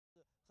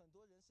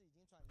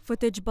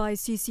Footage by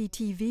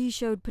CCTV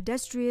showed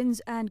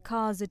pedestrians and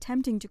cars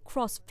attempting to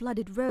cross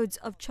flooded roads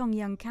of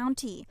Chongyang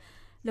County.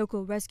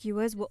 Local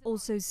rescuers were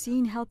also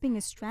seen helping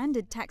a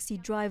stranded taxi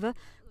driver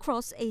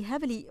cross a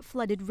heavily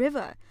flooded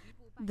river.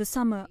 The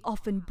summer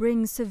often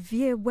brings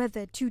severe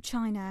weather to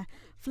China.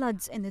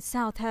 Floods in the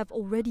south have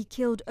already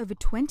killed over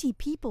 20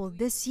 people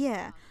this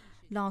year.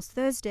 Last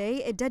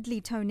Thursday, a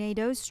deadly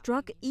tornado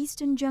struck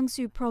eastern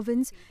Jiangsu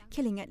province,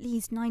 killing at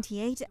least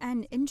 98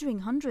 and injuring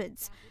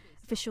hundreds.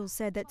 Officials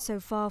said that so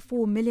far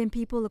 4 million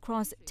people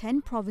across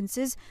 10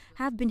 provinces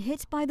have been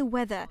hit by the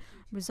weather,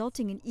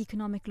 resulting in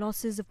economic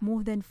losses of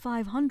more than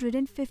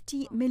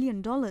 $550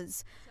 million.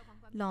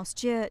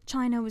 Last year,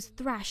 China was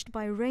thrashed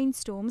by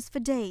rainstorms for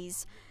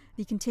days.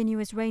 The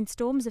continuous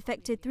rainstorms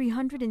affected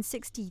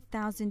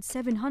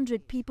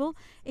 360,700 people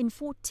in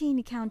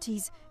 14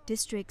 counties,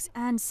 districts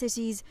and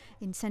cities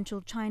in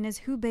central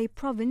China's Hubei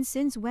province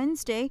since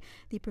Wednesday,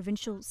 the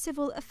provincial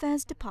civil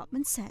affairs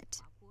department said.